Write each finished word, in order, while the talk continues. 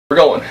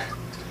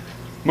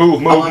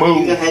Move, I want you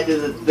to move. head to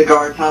the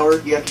guard tower.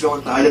 You have to go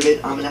inside of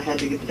it. I'm gonna head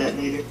to get the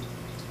detonator.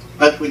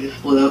 Best we just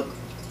split up.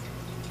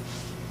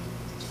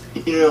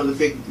 You know the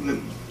big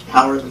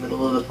tower in the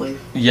middle of the place?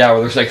 Yeah,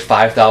 where there's like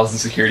 5,000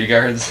 security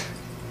guards.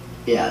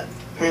 Yeah.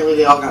 Apparently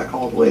they all got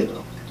called away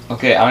though.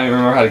 Okay, I don't even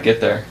remember how to get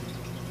there.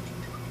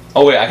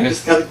 Oh wait, I can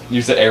just gotta,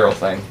 use the arrow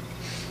thing.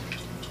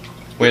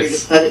 Wait. You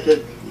just set it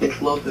to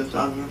explosives.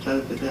 I'm gonna set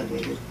it to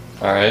detonator.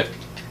 Alright.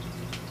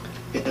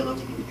 Yeah, we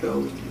need to go.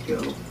 We need to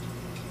go.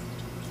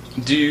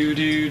 Do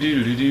do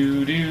do do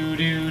do do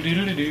do do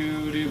do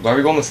do do. Why are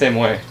we going the same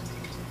way?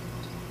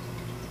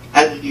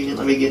 Hazard unit,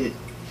 let me get it.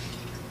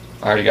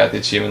 I already got the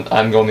achievement.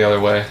 I'm going the other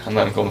way. I'm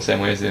not going the same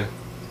way as you.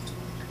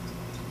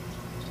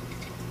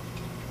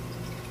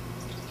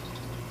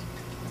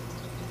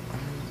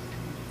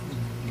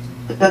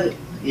 Is that it?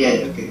 Yeah,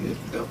 okay, good.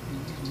 Go.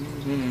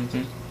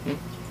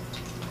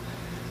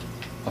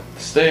 Up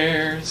the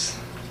stairs.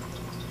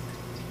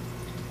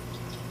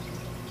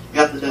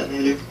 Got the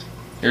detonator.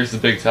 Here's the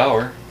big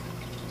tower.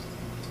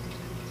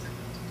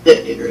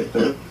 Detonator has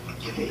been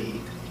okay.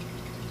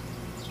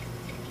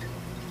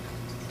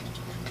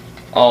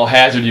 Oh,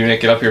 hazard unit,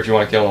 get up here if you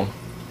want to kill him.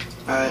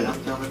 Alright,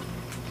 I'm coming.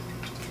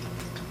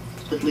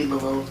 Just leave him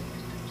alone.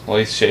 Well,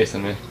 he's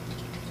chasing me.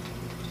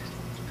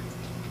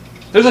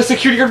 There's a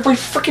security guard right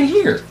freaking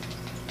here!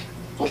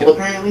 Well,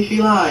 apparently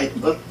she lied.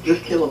 Let's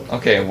just kill him.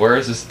 Okay, where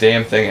is this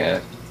damn thing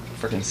at?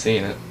 Freaking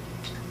seeing it.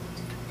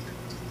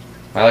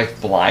 Am I like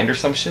blind or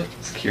some shit?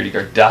 Security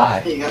guard,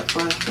 die. Hey, you got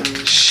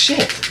flashbang.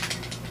 Shit!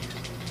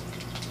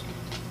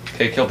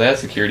 Okay, killed that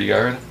security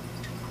guard.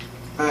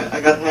 Alright,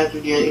 I got the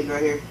hazard unit. He's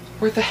right here.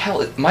 Where the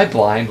hell am I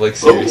blind? Like,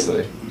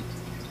 seriously.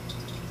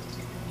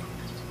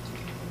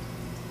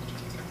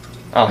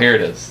 Oh, here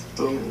it is.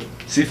 Boom.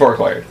 C4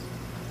 acquired.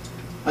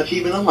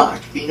 Achievement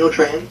unlocked. Pheno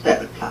trans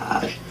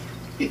sabotage.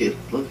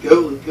 Let's go,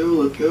 let's go,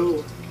 let's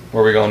go.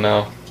 Where are we going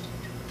now?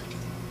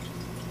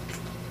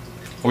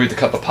 Oh, we have to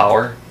cut the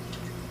power?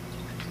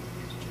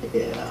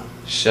 Yeah.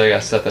 Shit, I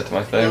gotta set that to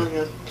my thing. Telling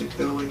us to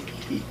go and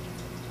keep.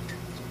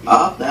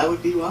 Ah, that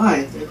would be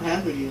why. There's a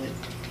hazard unit.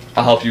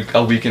 I'll help you.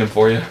 I'll weaken him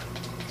for you.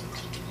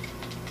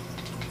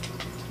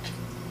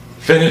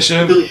 Finish You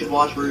him. really should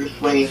watch where you're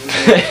swinging.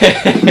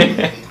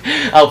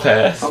 I'll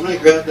pass. I'm gonna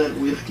grab that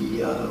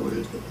whiskey, where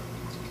is it?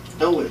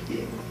 No whiskey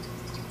anymore.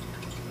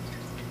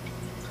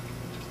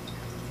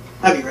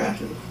 Heavy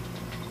rations.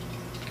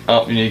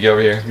 Oh, you need to get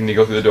over here. You need to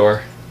go through the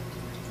door.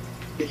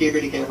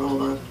 Security camera,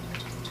 hold on.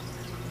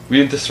 We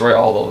didn't destroy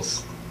all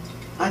those.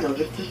 I know,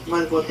 just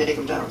might as well take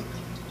them down.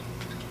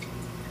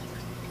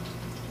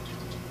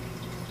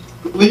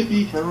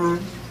 Whiskey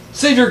time.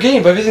 Save your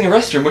game by visiting a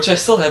restroom, which I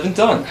still haven't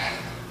done.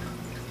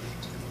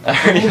 I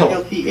already know.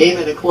 LT, aim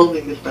at a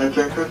clothing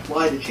dispenser and press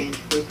Y to change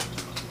food.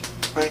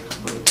 Right.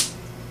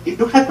 You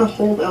don't have to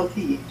hold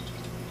LT.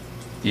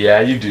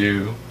 Yeah, you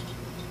do.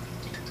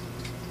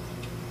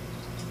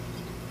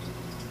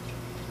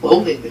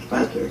 Clothing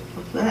dispenser?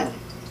 What's that?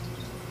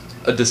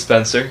 A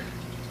dispenser.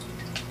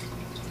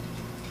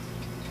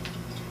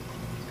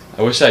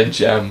 I wish I had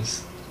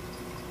gems.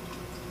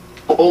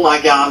 Oh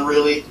my god,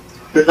 really?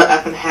 There's an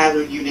effing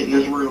hazard unit in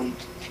this room.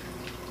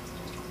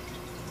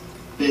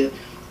 This.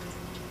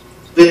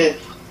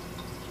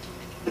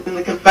 It's in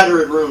the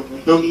Confederate room.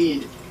 There's no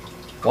need.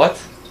 What?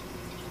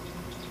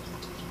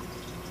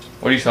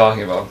 What are you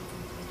talking about?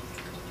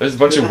 There's a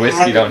bunch of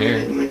whiskey down here.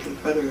 In the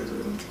Confederate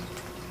room.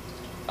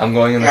 I'm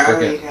going in the I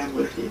already frickin'. have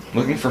whiskey.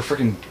 Looking for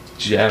frickin'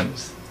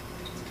 gems.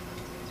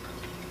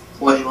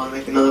 What, you want to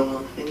make another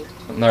one of these?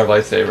 Another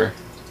lightsaber.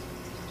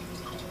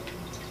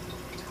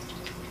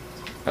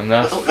 I'm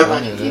not Don't ever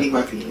finding eating it.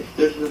 my penis.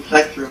 There's some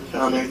sex rooms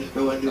down there. Just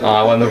go and do it. Oh,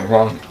 I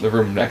went the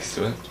room next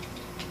to it.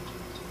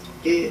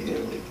 Yeah,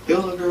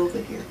 kill the girls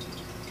in here.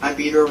 I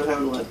beat her with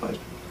having a lead pipe.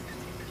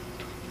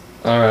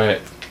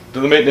 Alright. To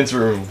the maintenance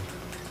room.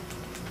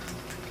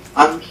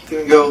 I'm just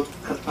gonna go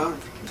cut the power.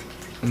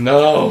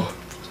 No!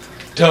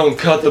 Don't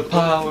cut the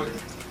power!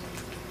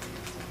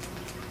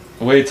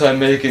 Wait till I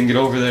make it and get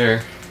over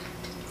there.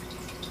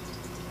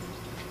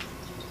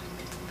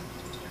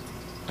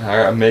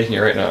 Alright, I'm making it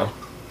right now.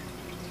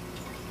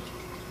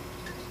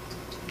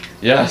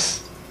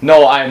 Yes!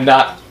 No, I am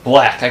not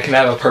black. I can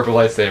have a purple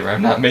lightsaber.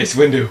 I'm not Mace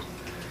Windu.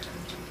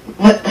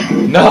 What?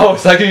 No,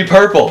 it's not gonna be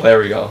purple. There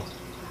we go.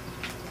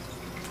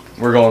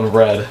 We're going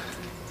red.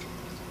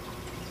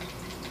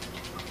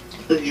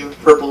 Says you have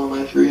purple on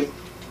my screen.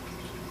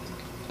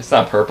 It's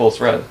not purple, it's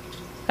red.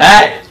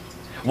 Hey!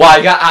 Why,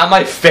 you got on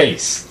my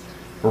face?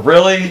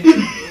 Really?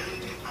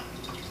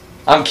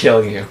 I'm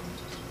killing you.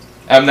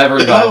 I'm never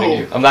reviving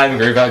you. I'm not even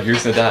gonna revive you,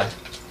 you're just gonna die.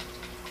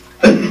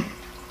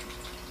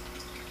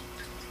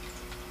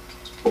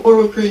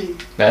 Oral cream.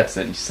 That's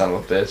it, you son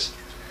of a bitch.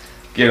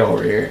 Get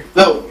over here.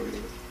 No.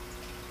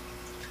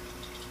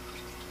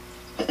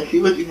 I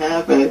see what you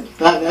have, and it's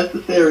not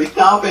necessary.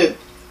 Stop it.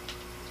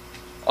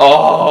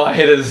 Oh, I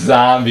hit a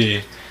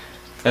zombie.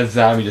 That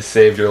zombie just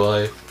saved your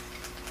life.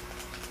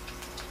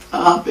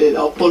 Stop it.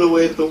 I'll put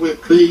away the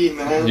whipped cream,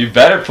 man. You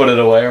better put it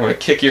away or I'm gonna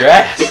kick your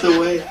ass. It's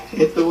away.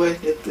 It's away.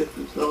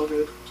 It's all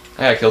good.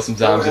 I gotta kill some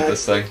zombies with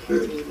this thing.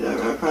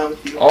 I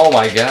promise you. Oh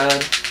my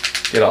god.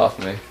 Get off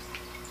me.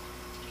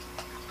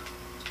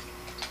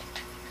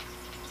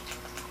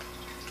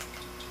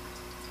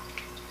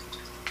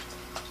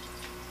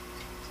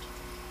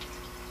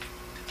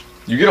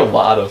 You get a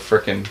lot of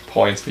frickin'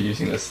 points for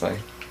using this thing.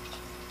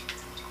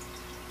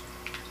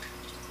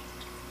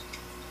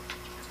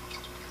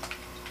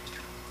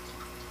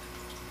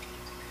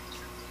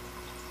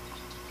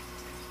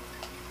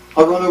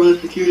 I'll run over the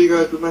security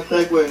guards with my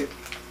Segway.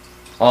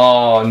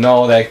 Oh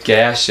no, that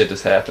gas shit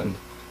just happened.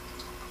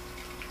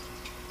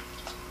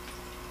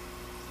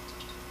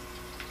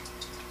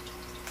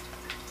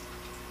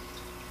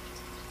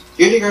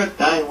 Security guards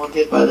die in one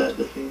hit by that,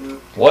 just so you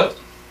know. What?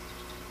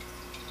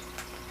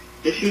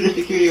 Just shoot a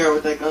security guard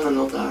with that gun and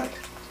they'll die.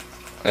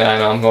 Yeah, I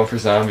know, I'm going for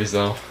zombies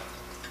though.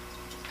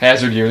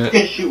 Hazard unit. You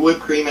can shoot whipped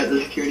cream at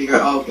the security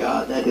guard. Oh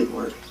god, that didn't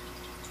work.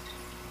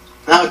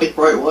 Now it gets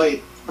bright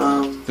white.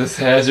 This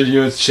hazard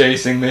unit's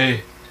chasing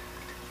me.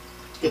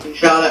 Getting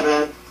shot at,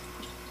 man.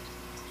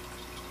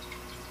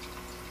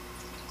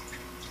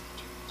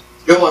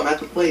 Yo, I'm at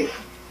the place.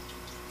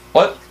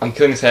 What? I'm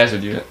killing this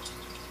hazard unit.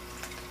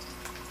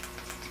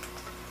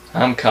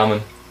 I'm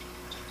coming.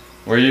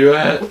 Where you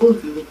at? Oh,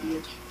 you the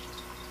bitch.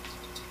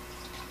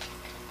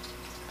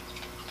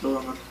 Still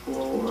on the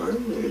floor.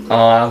 There's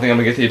I don't think I'm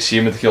gonna get the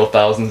achievement to kill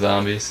 1,000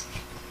 zombies.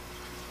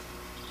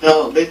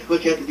 No, basically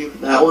what you have to do for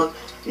that one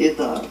is,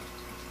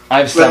 I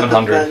have at the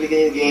 700.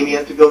 beginning of the game, you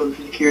have to go to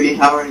the security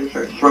tower and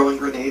start throwing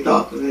grenades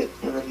off of it,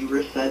 and then you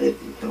reset it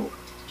until...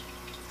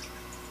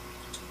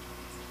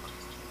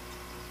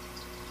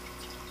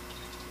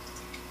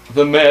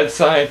 The mad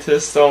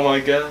scientist, oh my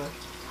god.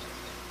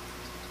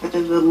 And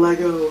then the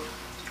Lego.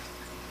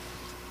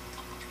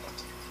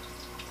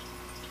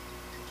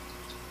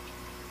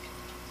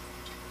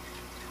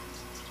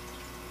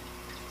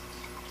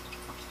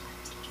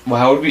 Well,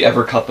 how would we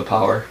ever cut the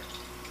power?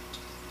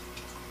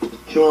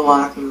 To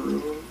unlock the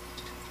room.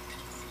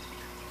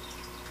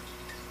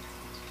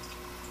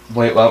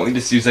 Wait, why don't we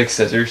just use like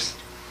scissors?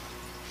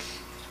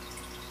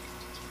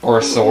 Or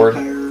a sword?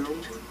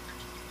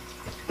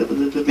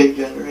 It's a big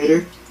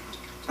generator.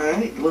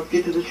 Alright, let's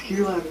get to the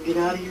secure lab and get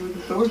out of here with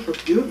the source.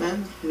 Let's do it,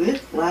 man. This is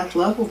it. Last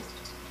level.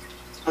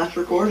 Last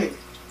recording.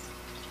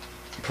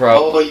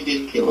 Oh, you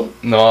didn't kill him.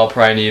 No, I'll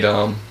probably need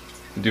to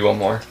do one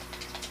more.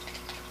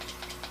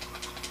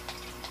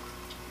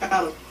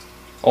 Got him.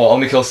 Oh, let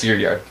me kill a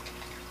security guard.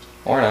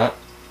 Or not.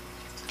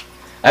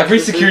 Every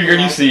security guard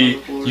you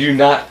see, you do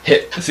not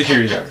hit the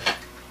security guard.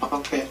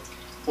 Okay.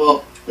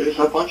 Well, there's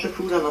a bunch of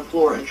food on the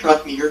floor, and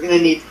trust me, you're gonna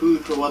need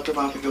food for what's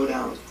about to go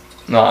down.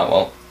 No, I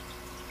won't.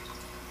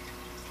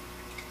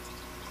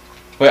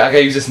 Wait, I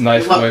gotta use this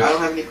knife Look, quick. I don't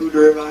have any food to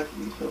revive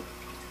you, so...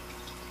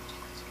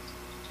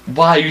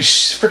 Wow, you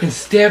freaking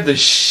stabbed the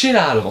shit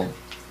out of him.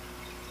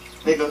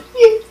 They go...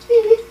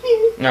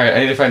 Alright, I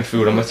need to find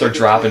food. I'm gonna start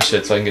dropping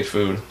shit so I can get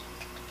food.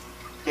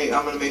 Hey,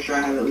 I'm gonna make sure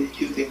I have at least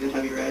 2 things of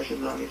heavy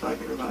rations on me so I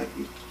can revive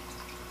you.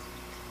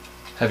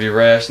 Heavy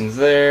rations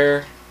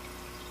there.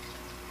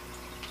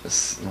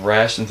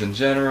 Rations in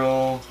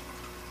general.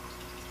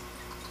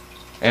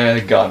 And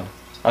a gun.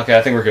 Okay,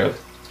 I think we're good.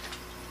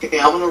 Okay,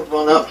 I'm gonna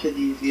run up to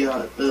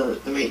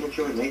the maintenance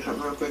room and make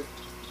something real quick.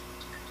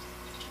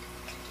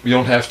 We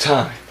don't have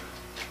time.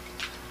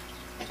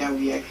 Yeah,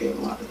 we actually have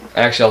a lot of time.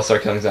 Actually, I'll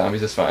start killing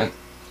zombies, it's fine.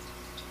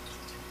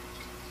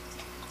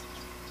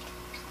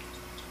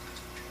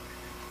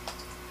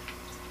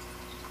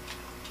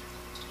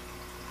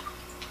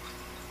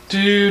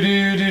 Do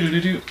do do do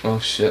do do. Oh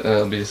shit,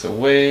 that'll be just a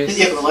waste.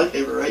 You have a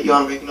lightsaber, right? You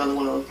wanna make another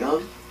one of those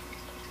guns?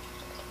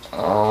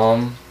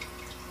 I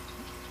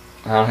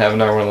don't have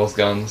another one of those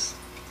guns.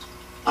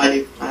 I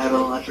do. I have an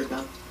electric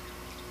gun.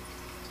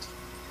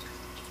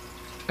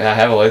 Yeah, I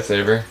have a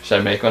lightsaber. Should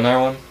I make another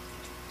one?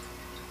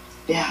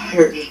 Yeah,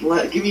 here, just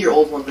give me your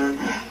old one then.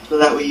 So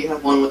that way you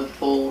have one with a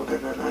full, and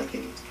then I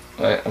can...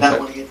 Wait, that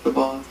one against the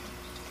boss.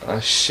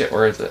 Oh shit,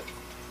 where is it?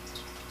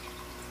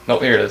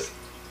 Nope, here it is.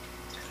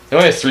 It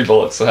only has 3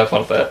 bullets, so have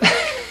fun with that.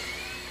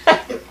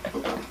 Yep, no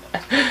problem.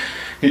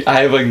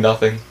 I have like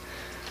nothing.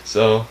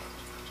 So...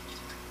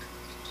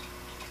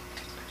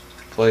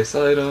 Place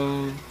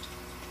item...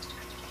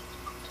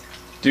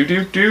 Do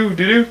do do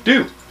do do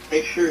do!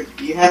 Make sure,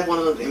 do you have one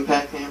of those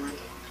impact hammers?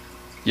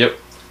 Yep.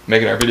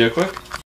 Making our video quick.